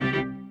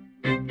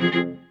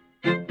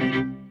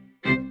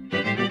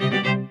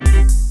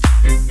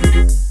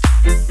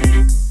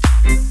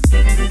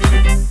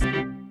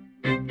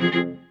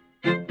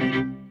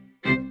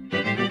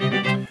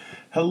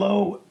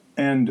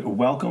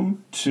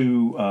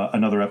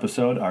another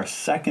episode, our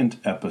second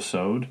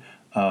episode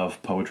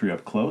of Poetry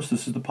Up Close.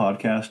 This is the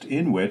podcast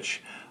in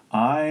which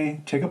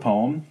I take a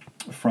poem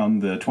from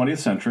the 20th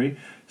century,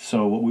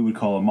 so what we would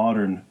call a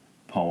modern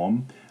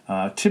poem,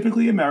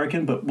 typically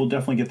American, but we'll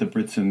definitely get the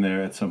Brits in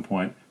there at some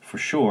point for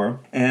sure.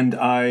 And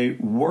I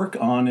work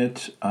on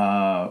it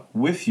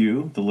with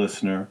you, the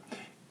listener,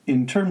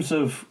 in terms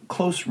of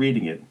close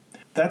reading it.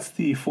 That's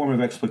the form of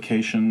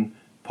explication,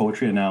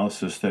 poetry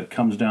analysis that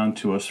comes down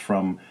to us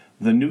from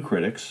the New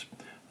Critics,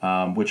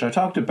 which I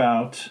talked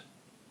about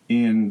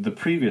in the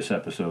previous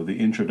episode, the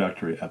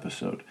introductory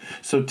episode.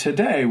 So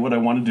today what I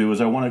want to do is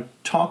I want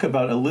to talk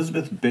about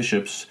Elizabeth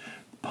Bishop's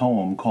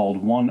poem called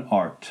One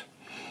Art.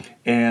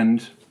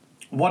 And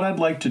what I'd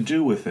like to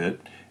do with it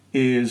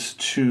is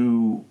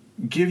to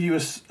give you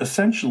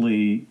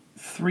essentially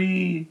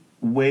three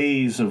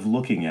ways of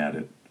looking at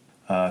it,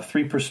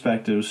 three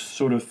perspectives,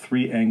 sort of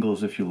three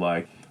angles if you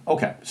like.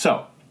 Okay,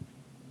 so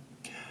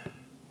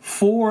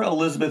for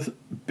Elizabeth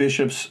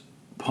Bishop's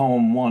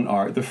poem One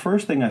Art, the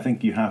first thing I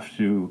think you have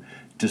to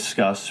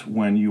discuss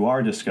when you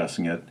are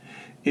discussing it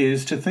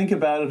is to think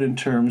about it in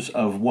terms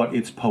of what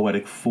its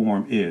poetic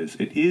form is.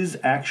 It is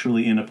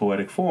actually in a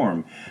poetic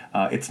form.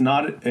 It's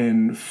not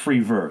in free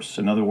verse.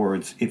 In other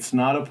words, it's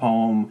not a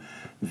poem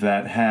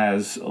that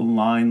has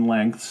line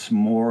lengths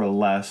more or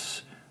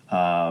less,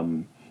 I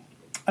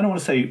don't want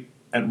to say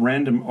at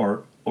random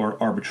or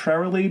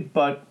arbitrarily,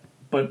 but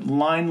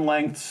line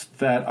lengths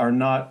that are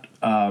not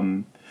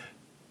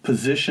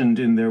positioned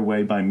in their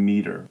way by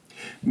meter.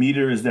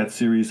 Meter is that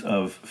series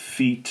of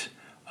feet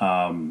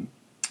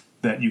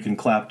that you can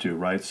clap to,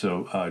 right?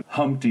 So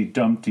Humpty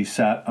Dumpty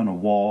sat on a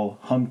wall,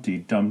 Humpty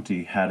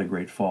Dumpty had a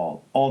great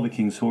fall. All the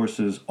king's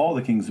horses, all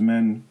the king's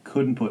men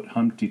couldn't put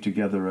Humpty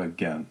together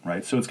again,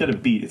 right? So it's got a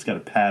beat, it's got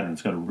a pattern,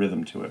 it's got a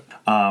rhythm to it.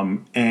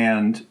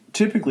 And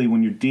typically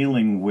when you're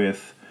dealing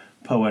with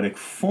poetic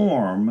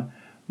form,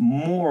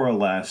 more or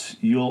less,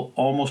 you'll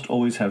almost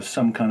always have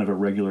some kind of a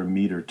regular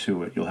meter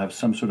to it. You'll have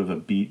some sort of a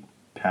beat,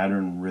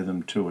 pattern,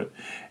 rhythm to it.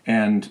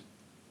 And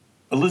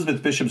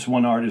Elizabeth Bishop's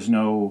One Art is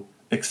no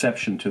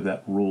exception to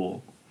that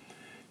rule.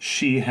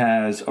 She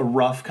has a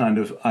rough kind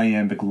of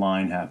iambic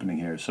line happening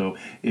here. So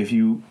if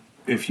you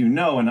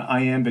know, an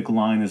iambic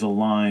line is a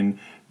line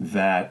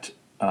that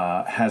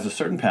has a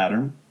certain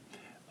pattern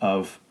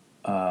of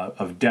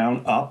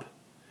down up,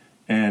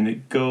 and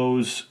it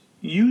goes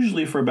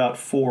usually for about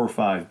 4 or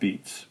 5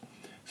 beats.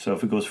 So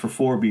if it goes for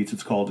 4 beats,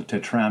 it's called a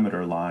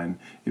tetrameter line.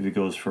 If it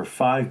goes for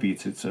 5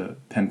 beats, it's a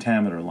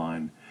pentameter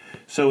line.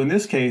 So in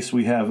this case,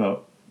 we have a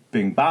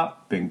bing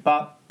bop, bing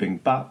bop, bing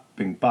bop,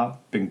 bing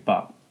bop, bing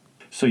bop.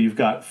 So you've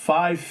got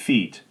 5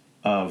 feet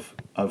of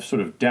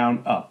sort of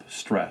down up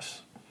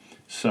stress.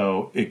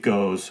 So it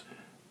goes,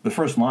 the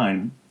first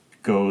line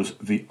goes,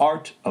 the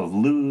art of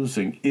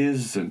losing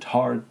isn't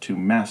hard to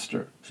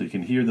master. So you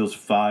can hear those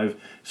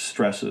 5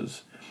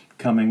 stresses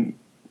coming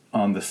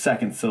on the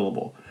second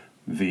syllable.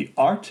 The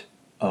art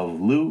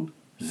of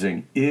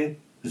losing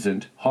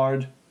isn't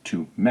hard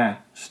to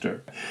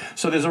master.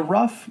 So there's a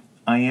rough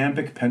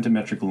iambic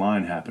pentametric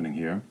line happening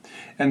here.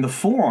 And the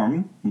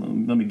form,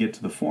 let me get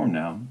to the form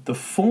now. The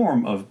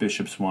form of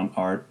Bishop's One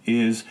Art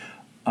is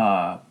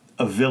a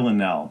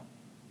villanelle.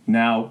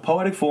 Now,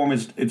 poetic form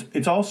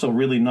it's also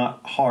really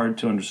not hard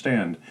to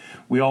understand.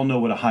 We all know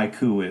what a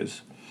haiku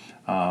is.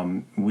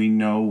 We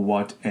know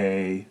what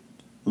a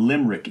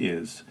limerick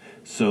is.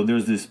 So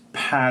there's this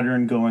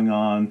pattern going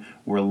on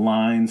where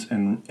lines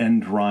and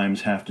end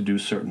rhymes have to do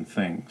certain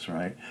things,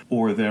 right?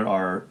 Or there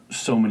are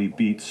so many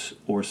beats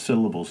or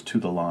syllables to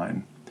the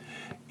line.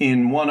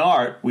 In One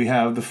Art, we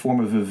have the form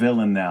of a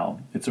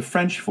villanelle. It's a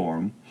French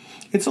form.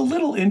 It's a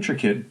little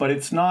intricate, but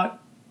it's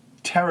not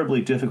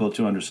terribly difficult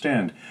to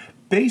understand.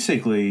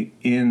 Basically,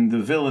 in the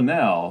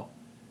villanelle,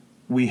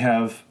 we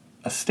have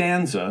a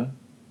stanza,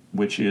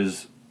 which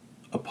is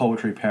a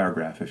poetry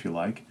paragraph, if you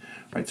like,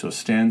 right? So a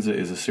stanza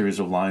is a series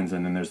of lines,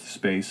 and then there's the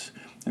space,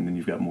 and then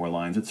you've got more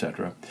lines,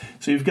 etc.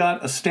 So you've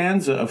got a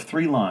stanza of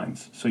 3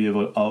 lines. So you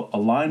have a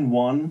line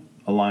 1,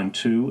 a line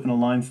 2, and a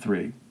line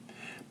 3.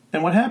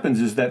 And what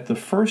happens is that the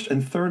first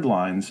and third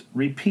lines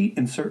repeat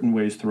in certain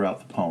ways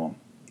throughout the poem.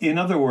 In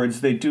other words,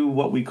 they do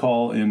what we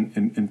call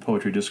in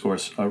poetry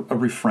discourse a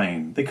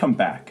refrain. They come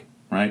back,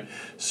 right?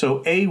 So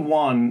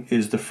A1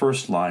 is the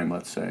first line,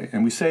 let's say.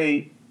 And we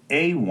say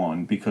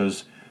A1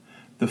 because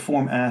the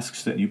form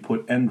asks that you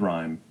put end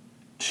rhyme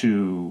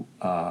to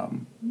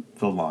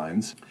the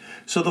lines.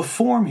 So the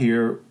form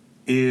here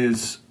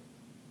it's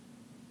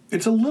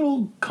a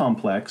little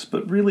complex,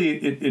 but really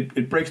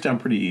it breaks down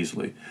pretty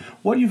easily.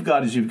 What you've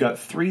got is you've got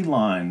 3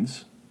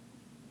 lines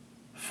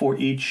for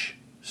each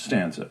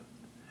stanza.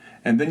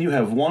 And then you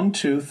have 1,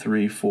 2,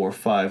 3, 4,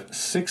 5,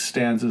 6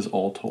 stanzas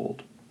all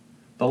told.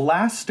 The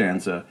last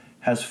stanza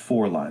has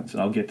 4 lines,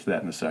 and I'll get to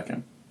that in a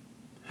second.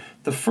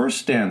 The first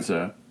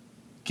stanza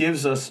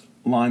gives us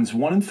lines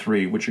 1 and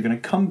 3, which are going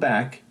to come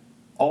back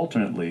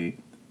alternately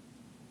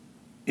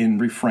in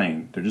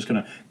refrain. They're just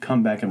going to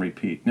come back and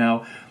repeat.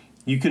 Now,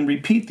 you can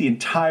repeat the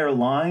entire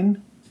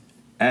line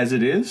as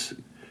it is.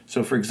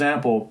 So, for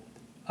example,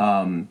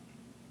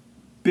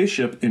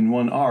 Bishop in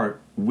one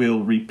art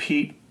will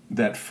repeat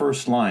that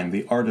first line,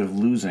 the art of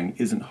losing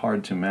isn't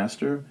hard to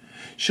master.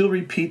 She'll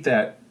repeat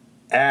that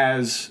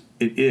as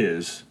it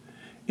is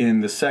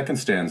in the second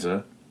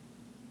stanza,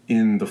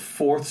 in the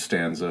fourth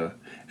stanza,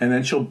 and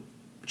then she'll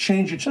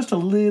change it just a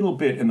little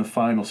bit in the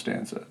final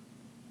stanza.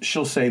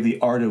 She'll say the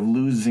art of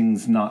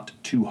losing's not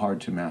too hard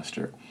to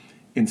master,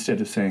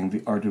 instead of saying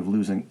the art of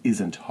losing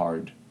isn't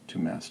hard to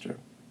master.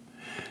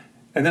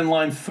 And then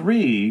line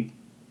 3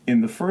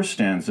 in the first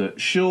stanza,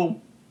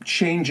 she'll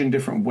change in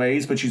different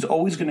ways, but she's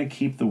always going to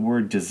keep the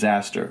word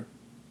disaster.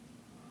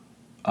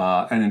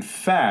 And in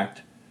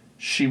fact,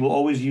 she will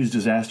always use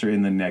disaster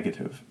in the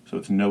negative. So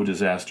it's no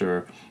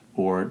disaster,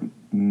 or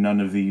none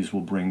of these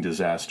will bring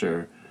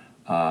disaster.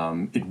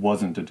 It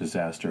wasn't a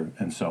disaster,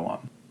 and so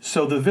on.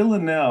 So the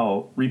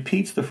villanelle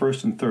repeats the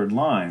first and third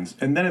lines,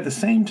 and then at the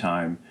same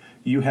time,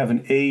 you have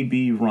an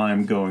A-B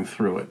rhyme going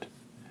through it.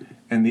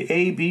 And the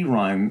A-B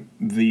rhyme,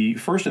 the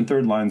first and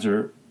third lines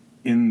are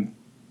in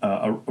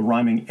a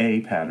rhyming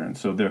A pattern.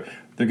 So they're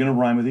going to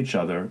rhyme with each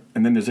other.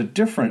 And then there's a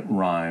different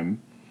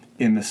rhyme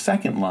in the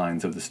second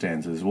lines of the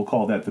stanzas. We'll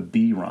call that the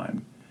B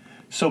rhyme.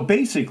 So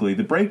basically,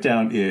 the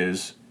breakdown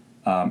is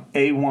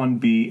A1,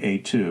 B,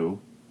 A2,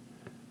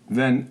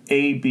 then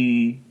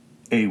AB,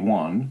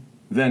 A1,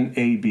 then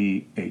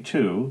AB,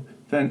 A2,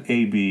 then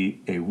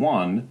AB,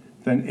 A1,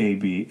 then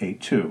AB,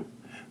 A2.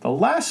 The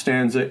last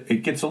stanza,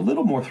 it gets a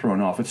little more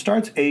thrown off. It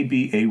starts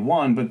AB,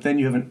 A1, but then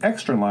you have an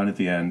extra line at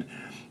the end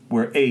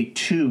where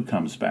A2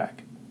 comes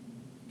back,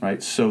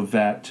 right? So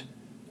that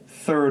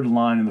third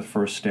line in the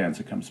first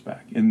stanza comes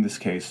back. In this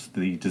case,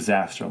 the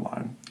disaster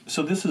line.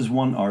 So this is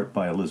one art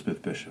by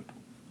Elizabeth Bishop.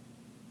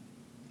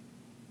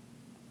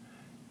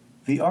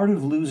 The art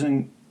of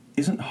losing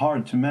isn't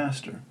hard to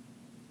master.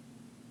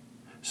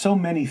 So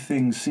many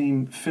things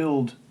seem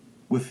filled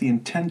with the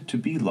intent to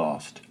be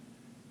lost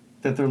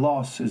that their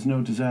loss is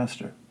no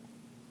disaster.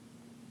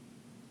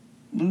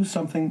 Lose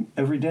something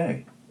every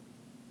day.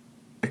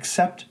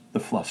 Accept the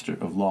fluster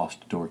of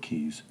lost door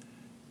keys,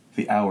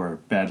 the hour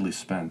badly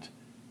spent.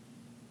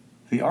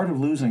 The art of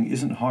losing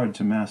isn't hard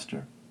to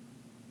master.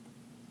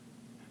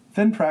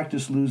 Then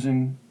practice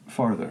losing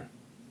farther,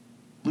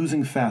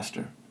 losing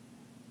faster,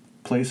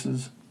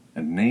 places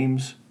and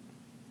names,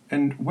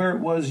 and where it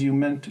was you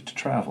meant to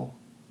travel.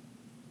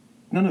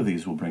 None of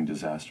these will bring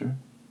disaster.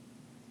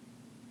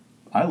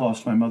 I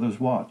lost my mother's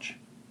watch.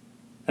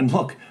 And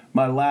look,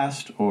 my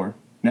last, or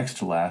next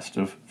to last,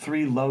 of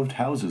 3 loved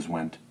houses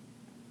went.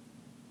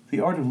 The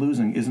art of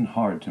losing isn't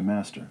hard to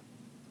master.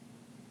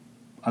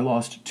 I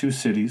lost 2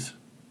 cities,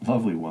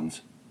 lovely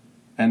ones,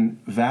 and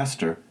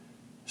vaster,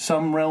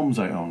 some realms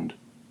I owned,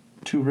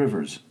 2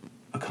 rivers,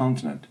 a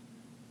continent.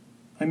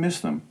 I miss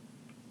them,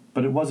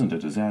 but it wasn't a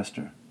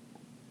disaster.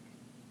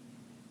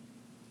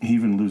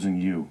 Even losing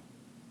you,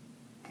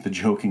 the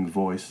joking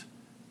voice,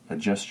 a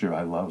gesture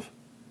I love.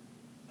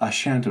 I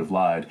shan't have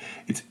lied.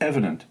 It's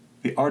evident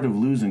the art of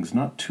losing's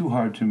not too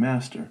hard to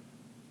master,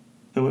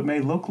 though it may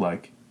look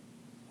like,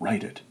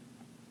 write it,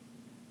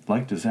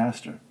 like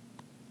disaster.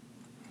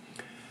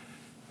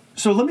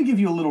 So let me give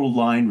you a little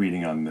line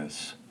reading on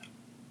this.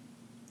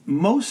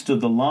 Most of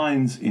the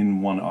lines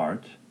in one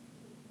art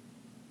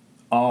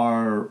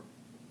are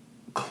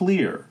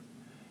clear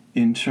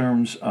in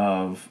terms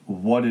of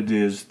what it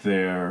is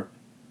they're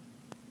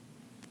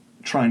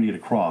trying to get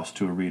across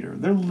to a reader.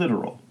 They're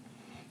literal.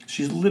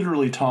 She's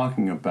literally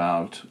talking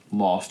about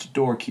lost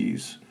door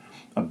keys,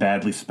 a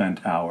badly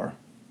spent hour,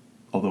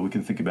 although we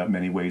can think about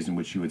many ways in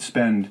which you would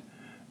spend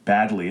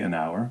badly an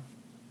hour.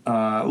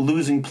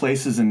 Losing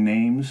places and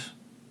names,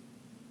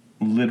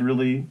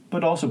 literally,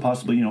 but also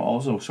possibly,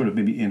 also sort of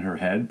maybe in her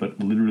head, but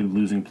literally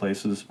losing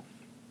places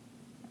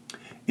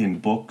in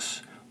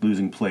books,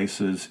 losing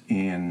places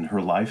in her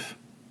life.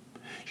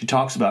 She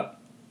talks about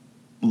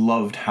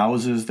loved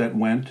houses that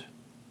went,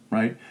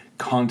 right?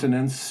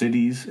 Continents,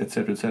 cities,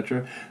 etc.,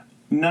 etc.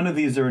 None of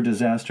these are a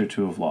disaster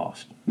to have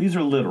lost. These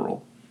are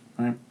literal,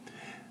 right?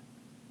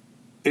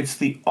 It's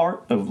the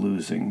art of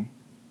losing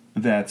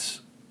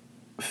that's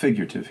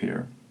figurative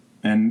here.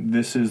 And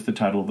this is the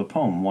title of the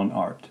poem, One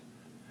Art.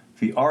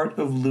 The art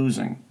of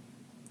losing.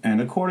 And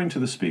according to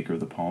the speaker of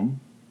the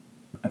poem,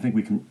 I think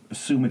we can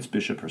assume it's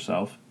Bishop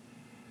herself,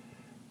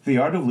 the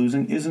art of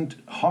losing isn't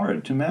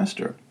hard to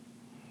master.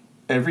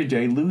 Every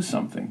day, lose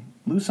something.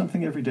 Lose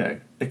something every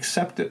day.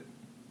 Accept it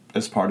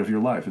as part of your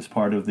life, as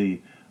part of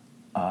the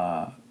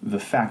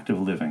fact of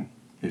living,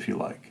 if you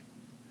like.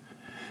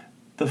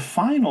 The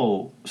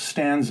final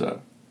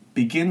stanza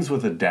begins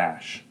with a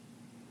dash.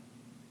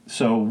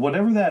 So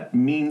whatever that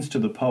means to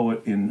the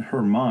poet in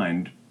her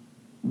mind,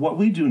 what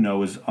we do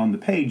know is on the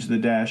page, the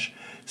dash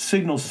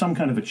signals some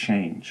kind of a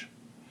change.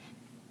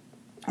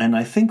 And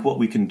I think what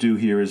we can do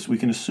here is we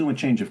can assume a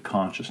change of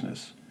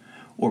consciousness.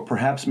 Or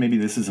perhaps maybe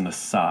this is an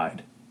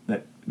aside,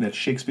 that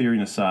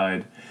Shakespearean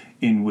aside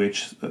in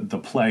which the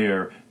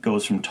player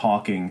goes from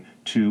talking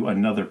to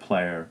another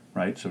player,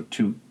 right? So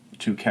two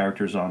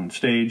characters on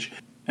stage.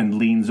 and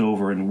leans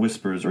over and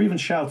whispers or even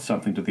shouts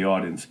something to the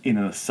audience in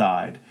an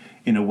aside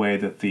in a way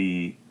that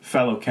the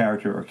fellow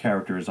character or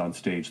characters on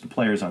stage, the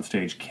players on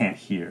stage, can't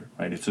hear,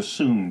 right? It's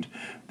assumed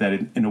that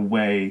in a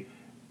way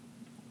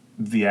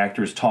the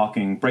actor is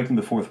talking, breaking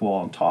the fourth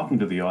wall and talking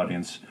to the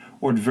audience,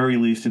 or at very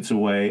least it's a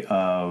way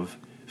of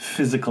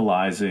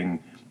physicalizing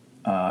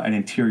an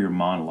interior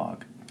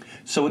monologue.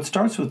 So it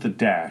starts with the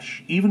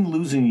dash, even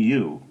losing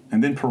you,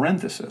 and then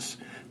parenthesis,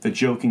 the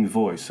joking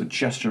voice, a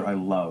gesture I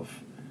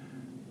love.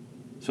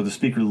 So the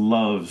speaker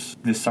loves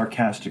this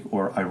sarcastic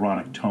or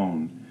ironic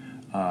tone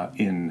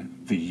in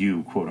the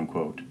you, quote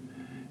unquote.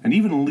 And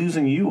even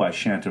losing you, I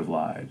shan't have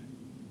lied.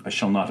 I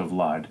shall not have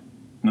lied.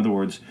 In other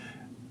words,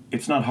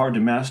 it's not hard to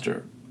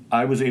master.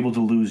 I was able to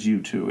lose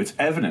you too. It's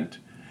evident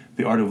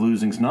the art of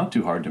losing is not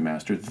too hard to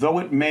master, though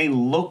it may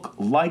look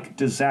like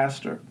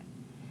disaster.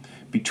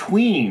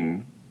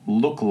 Between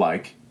look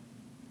like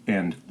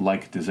and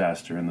like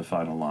disaster in the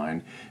final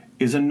line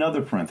is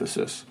another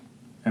parenthesis.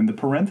 And the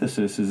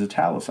parenthesis is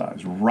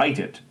italicized. Write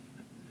it.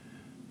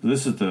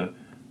 This is the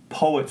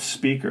poet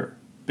speaker,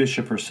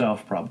 Bishop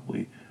herself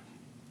probably,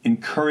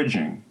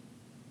 encouraging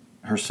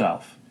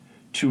herself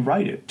to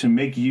write it, to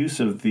make use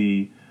of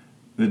the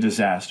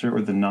disaster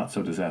or the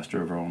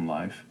not-so-disaster of her own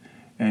life,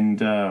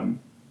 and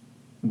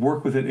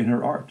work with it in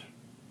her art,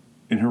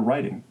 in her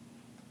writing.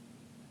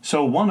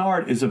 So one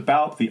art is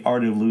about the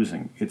art of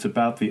losing. It's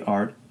about the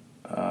art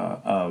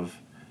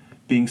of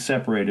being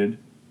separated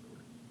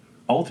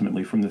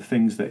ultimately from the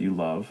things that you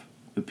love,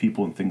 the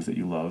people and things that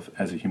you love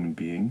as a human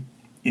being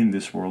in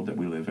this world that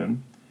we live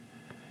in.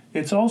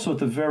 It's also at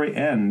the very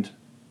end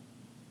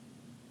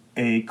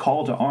a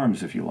call to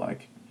arms, if you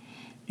like.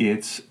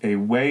 It's a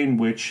way in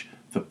which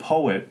the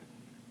poet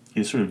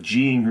is sort of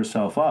geeing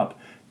herself up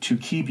to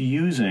keep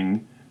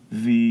using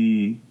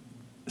the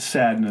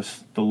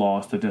sadness, the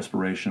loss, the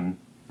desperation,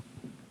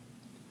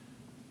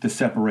 the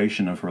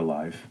separation of her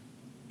life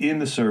in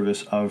the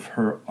service of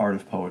her art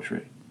of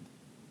poetry.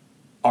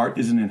 Art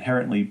is an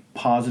inherently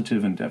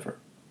positive endeavor.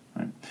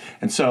 Right?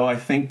 And so I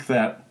think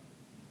that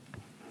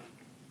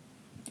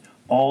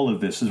all of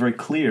this is very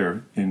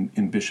clear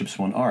in Bishop's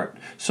one art.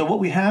 So what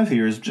we have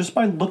here is, just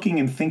by looking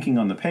and thinking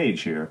on the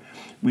page here,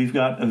 we've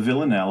got a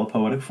villanelle, a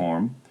poetic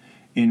form,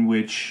 in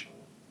which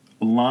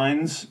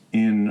lines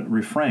in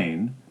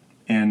refrain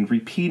and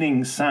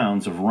repeating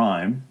sounds of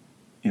rhyme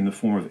in the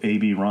form of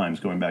A-B rhymes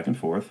going back and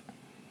forth,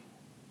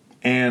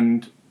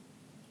 and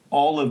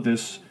all of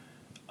this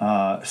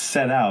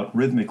set out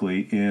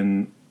rhythmically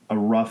in a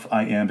rough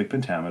iambic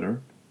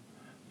pentameter,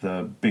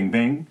 the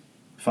bing-bing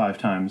 5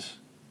 times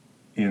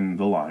in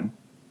the line.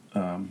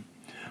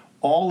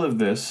 All of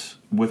this,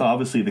 with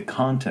obviously the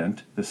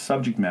content, the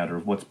subject matter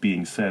of what's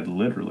being said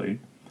literally,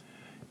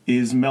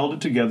 is melded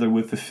together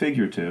with the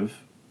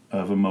figurative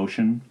of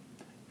emotion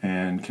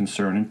and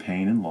concern and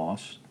pain and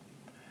loss,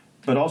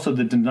 but also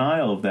the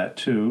denial of that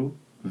too,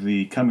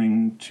 the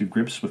coming to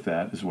grips with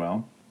that as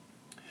well,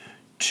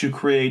 to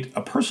create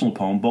a personal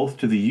poem, both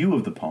to the you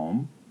of the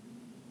poem,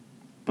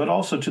 but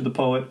also to the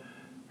poet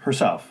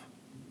herself.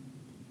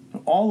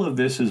 All of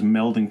this is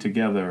melding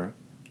together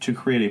to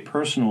create a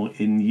personal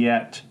and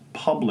yet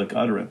public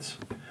utterance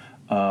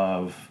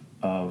of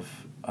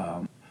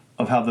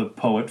how the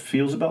poet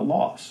feels about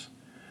loss,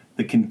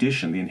 the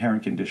condition, the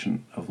inherent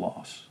condition of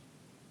loss,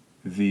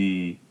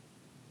 the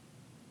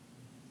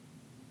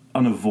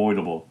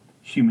unavoidable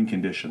human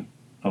condition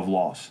of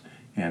loss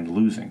and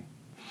losing.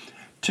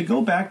 To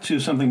go back to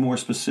something more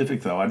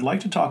specific, though, I'd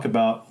like to talk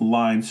about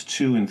lines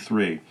 2 and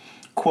 3.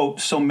 Quote,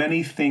 so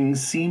many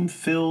things seem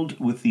filled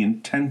with the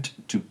intent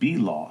to be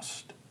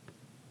lost,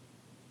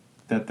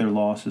 that their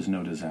loss is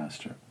no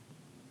disaster.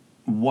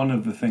 One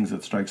of the things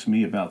that strikes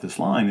me about this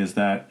line is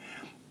that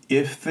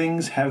if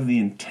things have the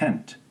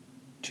intent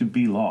to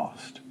be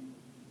lost,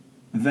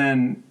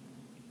 then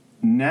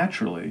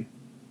naturally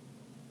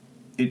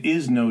it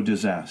is no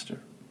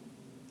disaster.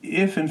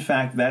 If, in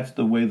fact, that's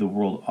the way the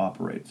world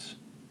operates,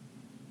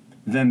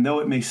 then though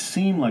it may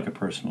seem like a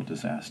personal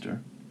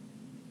disaster,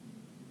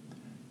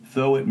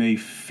 though it may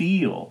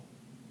feel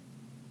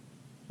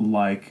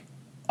like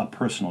a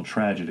personal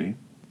tragedy,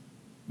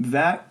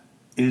 that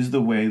is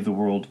the way the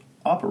world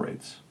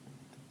operates.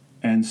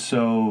 And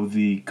so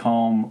the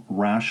calm,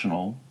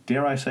 rational,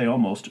 dare I say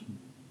almost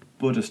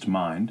Buddhist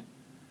mind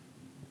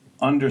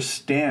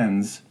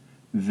understands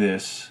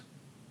this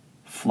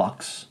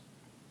flux,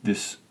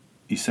 this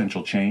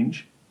essential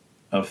change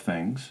of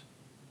things,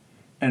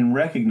 and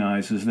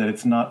recognizes that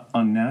it's not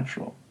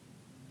unnatural.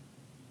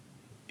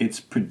 It's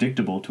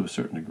predictable to a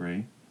certain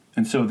degree,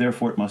 and so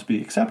therefore it must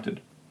be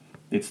accepted.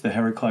 It's the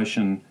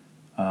Heraclitean,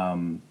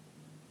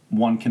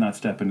 one cannot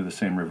step into the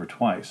same river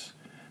twice,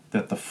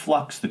 that the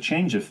flux, the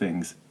change of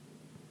things,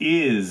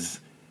 is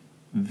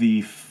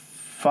the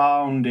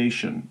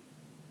foundation,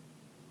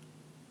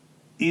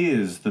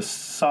 is the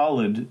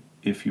solid,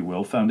 if you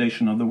will,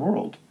 foundation of the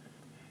world.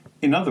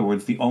 In other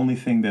words, the only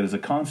thing that is a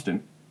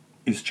constant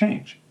is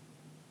change.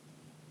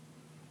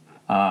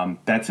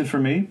 That's it for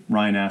me,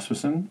 Ryan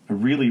Asmussen. I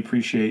really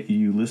appreciate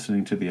you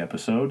listening to the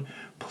episode.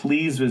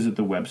 Please visit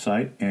the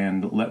website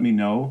and let me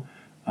know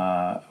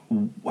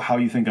how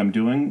you think I'm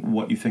doing,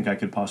 what you think I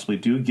could possibly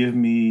do. Give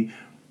me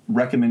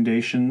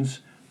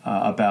recommendations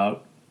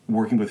about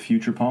working with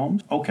future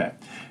poems. Okay.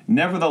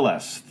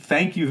 Nevertheless,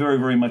 thank you very,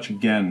 very much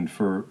again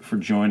for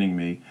joining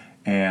me.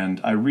 And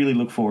I really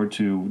look forward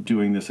to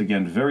doing this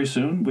again very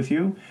soon with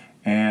you.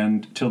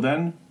 And till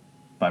then,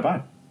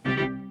 bye-bye.